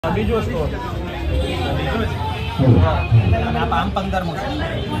બીજો સ્ટોર આમ 15મો છે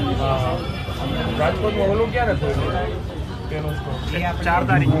રાજકોટમાં ઓલું ક્યારે ખોલ્યું તેનો સ્ટોર 4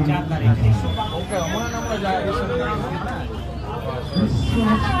 તારીખ ઓકે હમણાં જ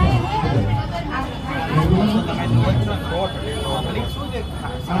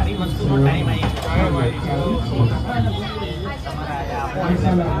સારી વસ્તુનો ટાઈમ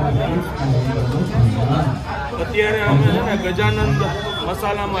અત્યારે અમે છે ને ગજાનંદ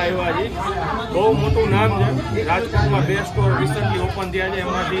મસાલામાં આવ્યા છીએ. બહુ મોટું નામ છે રાજકોટમાં. 2 સ્ટોર રિસન્ટલી ઓપન થયા છે.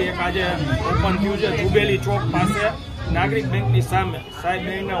 એમાંથી એક આજે ઓપન થયું છે જુબેલી ચોક પાસે નાગરિક બેંકની સામે. સાહેબ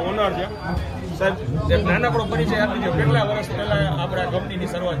બેંકના ઓનર છે. સાહેબ એક નાનકડો પરિચય આપી દો. કેટલા વર્ષ પહેલા આપણા કંપનીની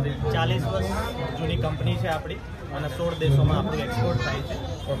શરૂઆત થઈ? 40 વર્ષ જૂની કંપની છે આપણી અને 16 દેશોમાં આપણું એક્સપોર્ટ થાય છે.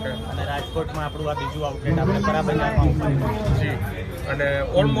 ઓકે. અને રાજકોટમાં આપણું આ બીજું આઉટલેટ આપણે ખરા બજારમાં ઓપન જી. અને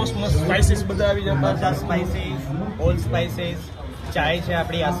ઓલમોસ્ટ સ્પાઇસીસ બધા આવી જાય. બધા સ્પાઇસીસ, ઓલ સ્પાઇસીસ, ચાય છે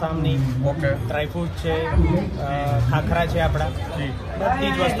આપણી આસામની. ઓકે. ડ્રાયફ્રૂટ છે, ખાખરા છે આપણા. જી.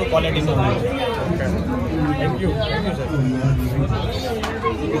 બધી જ વસ્તુ ક્વોલિટીનું હોય છે. Okay. Thank you sir.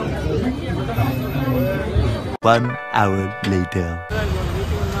 1 hour later.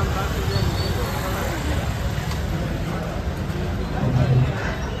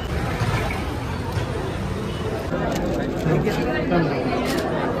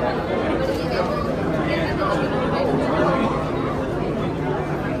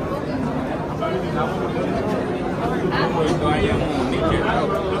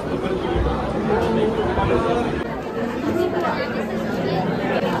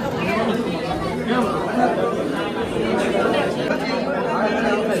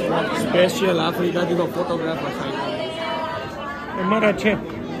 Special આફ્રિકાથી તો ફોટોગ્રાફર થાય અમારા છે.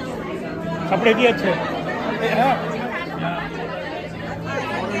 આપણે ત્યાં છે. હા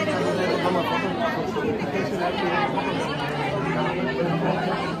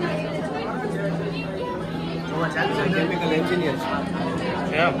કેમિકલ એન્જિનિયર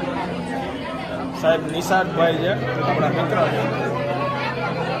છે એમ. સાહેબ નિશાદભાઈ છે આપણા મિત્ર છે.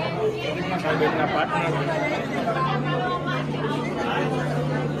 સાહેબ એમના પાર્ટનર છે.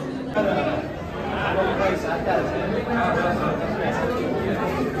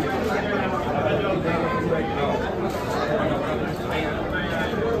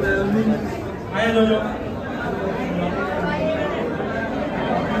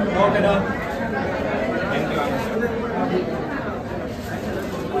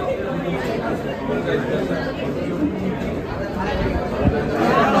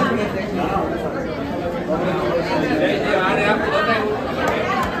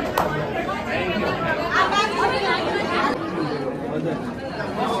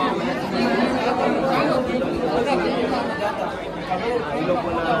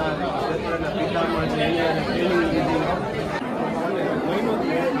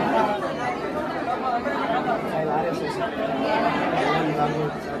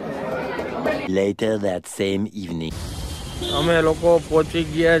 Later that same evening. અમે લોકો પહોંચી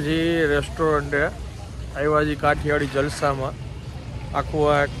ગયા છીએ રેસ્ટોરન્ટે. આવ્યા છીએ કાઠિયાવાડી જલસામાં. આખું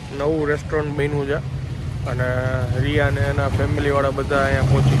આ એક નવું રેસ્ટોરન્ટ બન્યું છે અને રિયા ને એના ફેમિલીવાળા બધા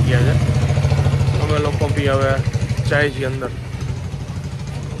અહીંયા પહોંચી ગયા છે. અમે લોકો બી હવે જાય છીએ અંદર.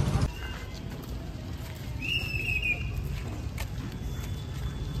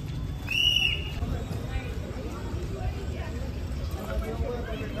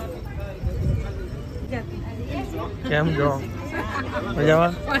 કેમ છો?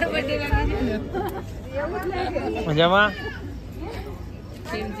 મજામાં? મજામાં?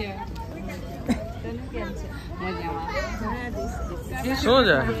 શું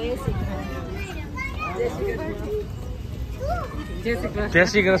છે? જય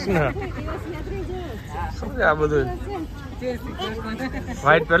શ્રી કૃષ્ણ. શું છે આ બધું?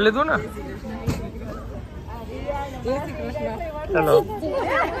 વ્હાઈટ પહેરી લીધું ને? ચલો.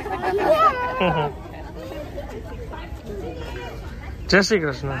 જય શ્રી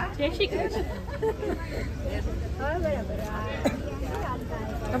કૃષ્ણ. જય Shri Krishna.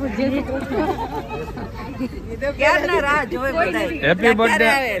 Happy birthday.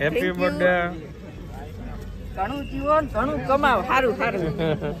 Happy birthday. ઘણું જીવો ઘણું કમાવ. સારું સારું.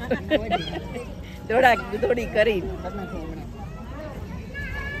 દોડી કરી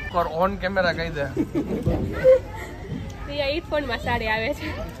ઓન કેમેરા કહી દે. એ ફોનમાં સાડી આવે છે.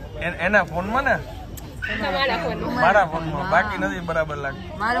 એના ફોનમાં ને? મારા ફોનમાં બાકી નથી બરાબર લાગે.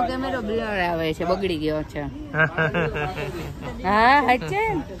 મારો કેમેરો બ્લર આવે છે, બગડી ગયો છે. હા હચે.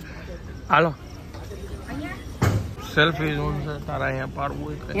 હાલો સેલ્ફી ઝોન છે તારા અહીંયા પાડવું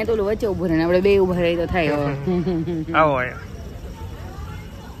હોય. અહીંયા તો વચ્ચે ઉભું રહે, આપણે બે ઉભા રહી તો થાય. આવો અહીંયા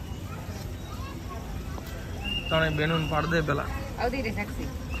ત્રણેય બેનું પાડ દે પેલા. આવતી રે સાક્ષી.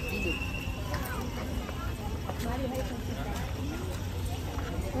 જીજુ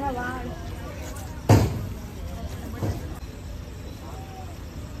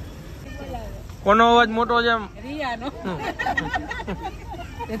કોનો અવાજ મોટો છે એમ? રિયાનો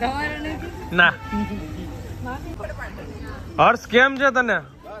તે તમારો નથી ના. હર્ષ કેમ છે તને?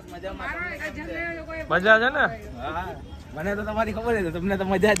 મજા છે ને? મને તો તમારી ખબર છે, તમને તો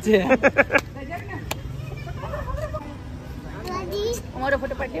મજા જ છે. અમારો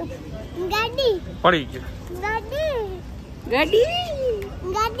ફોટો પાડ્યો. પડી ગયો. ગાડી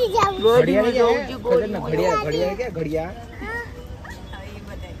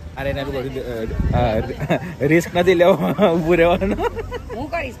રિસ્ક નથી લેવો, ઉભું રહેવાનું. હું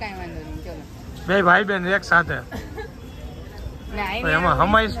કરીશ કાંઈ વાંધો નહીં. ચલો બે ભાઈ બેન એક સાથે તો એમાં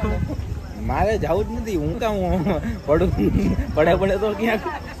હમાઈશ તું. મારે જવું જ નથી. હું કામ પડે તો ક્યાંક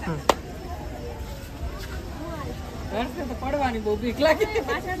પડવાની બહુ બીક લાગે.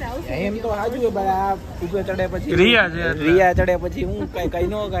 એમ તો આજુ આ ઉભે ચડે પછી રિયા છે એટલે. રિયા ચડે પછી હું કઈ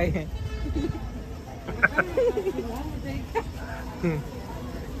નો કાંઈ.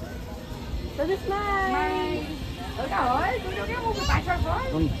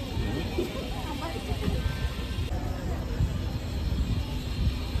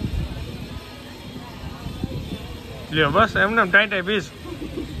 લ્યો બસ એમને ટાઈટ પીસ.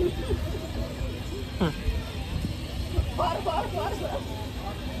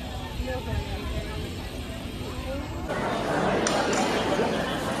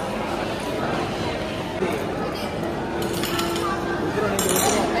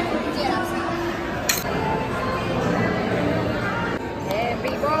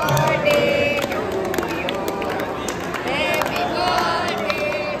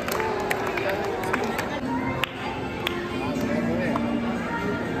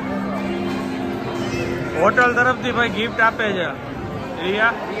 હોટલ તરફથી ભાઈ ગિફ્ટ આપે છે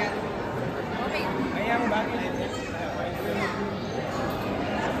રિયા.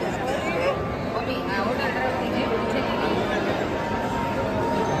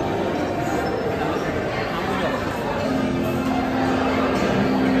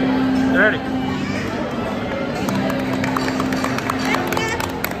 રેડી.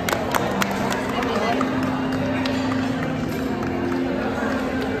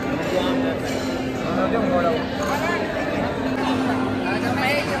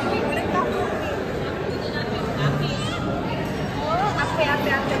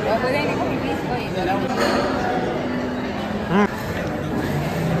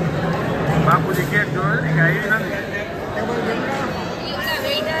 બાપુજી કેક જોવે ને કે આવી નથી.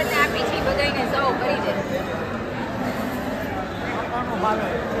 આપી છે બધાને સૌ કરી દે.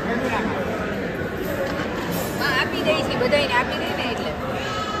 આપી દઈ છે બધાને આપી દે ને એટલે.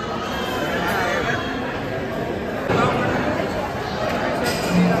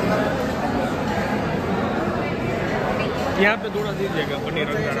 यहाँ पे थोड़ा दीजिएगा पनीर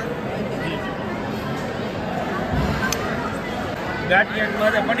अंगारा. गाठिया के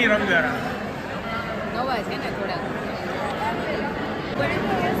बाद पनीर अंगारा. નવા છે ને થોડા.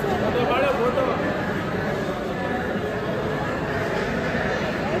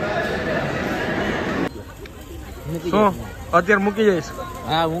 શું અત્યારે મૂકી જઈશ?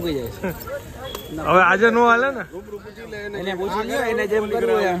 હા મૂકી જઈશ. હવે આજે નો હાલે ને. એને પૂછી લ્યો, એને જેમ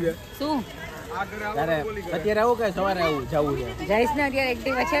કરવું એમ. શું તારે અત્યારે આવું કે સવારે આવું જવું છે? જઈશ ને અત્યારે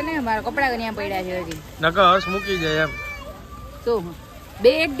એક્ટિવા છે ને મારા કપડા ત્યાં પડ્યા છે હજી. નકર હર્ષ મૂકી જાય એમ. શું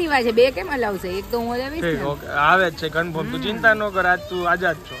બે એક્ટિવા છે, બે કેમ હલાવશે? એક તો હું હલાવીશ ઠીક ને. ઓકે આવે જ છે કન્ફર્મ. તું ચિંતા ન કર, આજ તું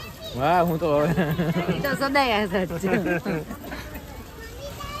આઝાદ છો. હા હું તો હવે એ તો સદાય આઝાદ છે.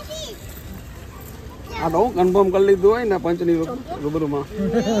 આ તો કન્ફર્મ કરી લીધું હોય ને પંચની રૂબરૂમાં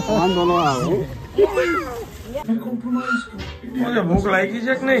વાંધો ન આવે. ઓકે ભૂખ લાગી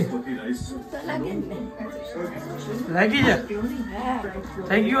છે કે નહીં? લાગી છે?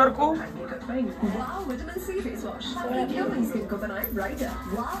 થઈ ગયું હરખું?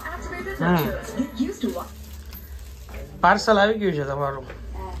 પાર્સલ આવી ગયું છે તમારું.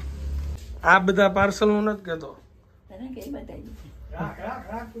 આ બધા પાર્સલ હું નથી કહેતો.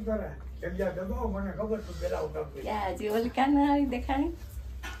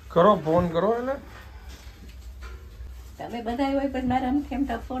 કરો ફોન કરો એટલે તમે બધા હોય પછી મારા કેમ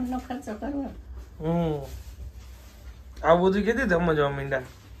તો ફોન નો ખર્ચો કરવો. આ બધું કીધી સમજવા માંડ્યા.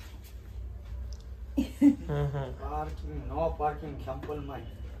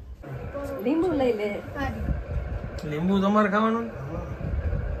 લીંબુ લઈ લે. લીંબુ તમારે ખાવાનું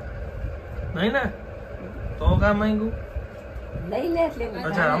નહીં ને? તો કા માંગ્યું? લઈ લે એટલે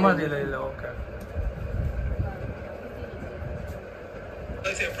અચ્છા આમાંથી લઈ લો. ઓકે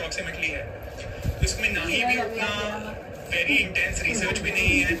से अप्रोक्सीमेटली है, तो इसमें ना ही भी उतना वेरी इंटेंस रिसर्च भी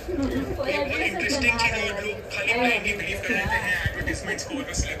नहीं है, इंटरेस्टिंग चीजें लोग खाली ब्लाइंडली बिलीव कर लेते हैं एडवर्टाइजमेंट्स को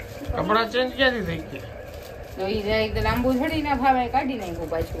बस કપડા ચેન્જ ક્યાંથી થઈ ગયા? તો ઈ જાય તો લાંબુ છડી ના ભાવે કાઢી નાખ્યું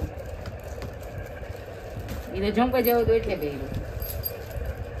પાછું. ઈ તો ઝુંપે જવું તો એટલે બેરું.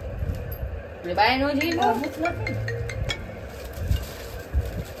 એટલે બાય નો જી નો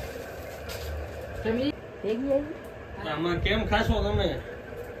જમી થઈ ગઈ. આમાં કેમ ખાશો તમે?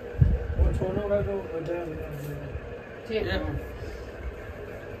 છે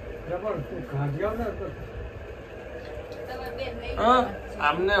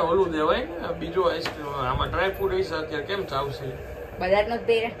આમને ઓલું દેવાય ને બીજું આઈસ્ક્રીમ આમાં ડ્રાય ફ્રૂટ હશે અત્યારે કેમ ચાવશે? બજાર નો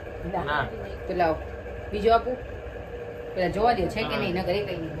પહેરે ના તો લાવ બીજું આપું પેલા જોવા દે છે કે નહીં ન કરે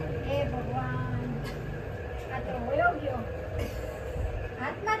કઈ નહીં. એ ભગવાન આ તો વયો ગયો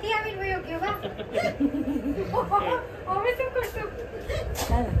હાથમાંથી આવી વયો ગયો બા હવે શું કરશું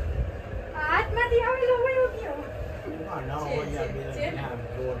હાથમાંથી આવેલો વયો ગયો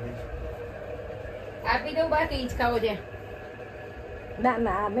આપી દઉં બાકી ઈ જ ખાવો છે. ના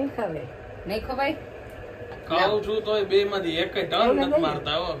ના નહીં ખવે નહીં ખવાય. ખાઉં છું તોય બે માંથી એક ટર્ન નથી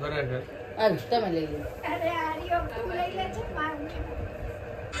મારતા હો ખરેખર. હાલ તમે લઈ લો. અરે આર્યો તું લઈ લે છે મારું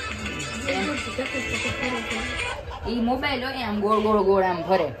ઈ મોબાઈલ હોય આમ ગોળ ગોળ ગોળ આમ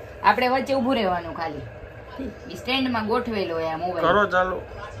ફરે આપણે વચ્ચે ઊભું રહેવાનું ખાલી ઈ સ્ટેન્ડ માં ગોઠવેલો હોય આ મોબાઈલ. કરો ચાલો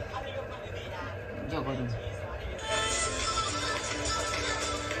જો કરું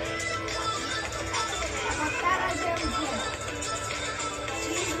તારા જેમ છે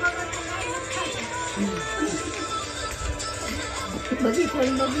ચીઝ વગર તો કાંઈ નથી ખાતું. બધી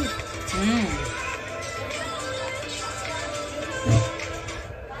થોડી બધી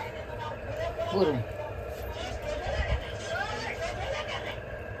ગુરુ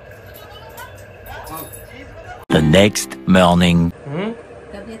The next morning.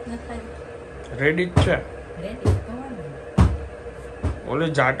 તબિયત ન થાય રેડી જ છે. રેડી થવાનું ઓલે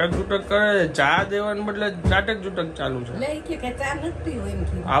ઝાટક ઝુટક કરે ચા દેવાને બદલે ઝાટક ઝુટક ચાલુ છે. લઈ કે ચા નથી હોય એમ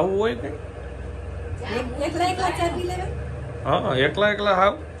કીધું. આવું હોય કઈ? એકલા એકલા ચા પી લેવાય. હા એકલા એકલા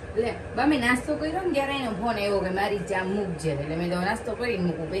હાવ લે બમે નાસ્તો કર્યો ને ત્યારે એનો ફોન આવ્યો કે મારી ચા મૂકજે એટલે મેં તો નાસ્તો કરીને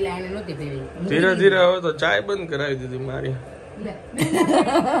મૂકું પેલા એને નહોતી પીવી. ધીરે ધીરે હવે તો ચાય બંધ કરાવી દીધી મારી. લે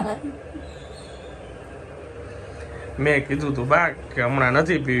મેં કીધું તું બા કે હમણાં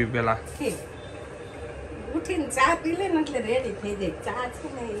નથી પીવી પેલા. ઉઠીને ચા પી લે ને એટલે રેડી થઈ જાય. ચા છે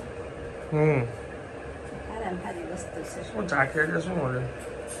ને એ સારામાં સારી વસ્તુ છે. શું ચાખે એટલે શું મળે?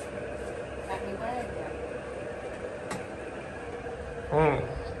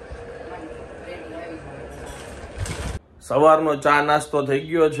 સવારનો ચા નાસ્તો થઈ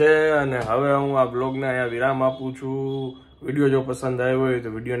ગયો છે અને હવે હું આ બ્લોગને અહીંયા વિરામ આપું છું. વિડીયો જો પસંદ આવ્યો હોય તો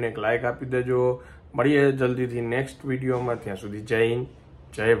વિડીયોને એક લાઈક આપી દેજો. મળીએ જલ્દીથી નેક્સ્ટ વિડીયોમાં. ત્યાં સુધી જય હિન્દ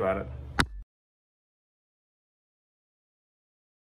જય ભારત.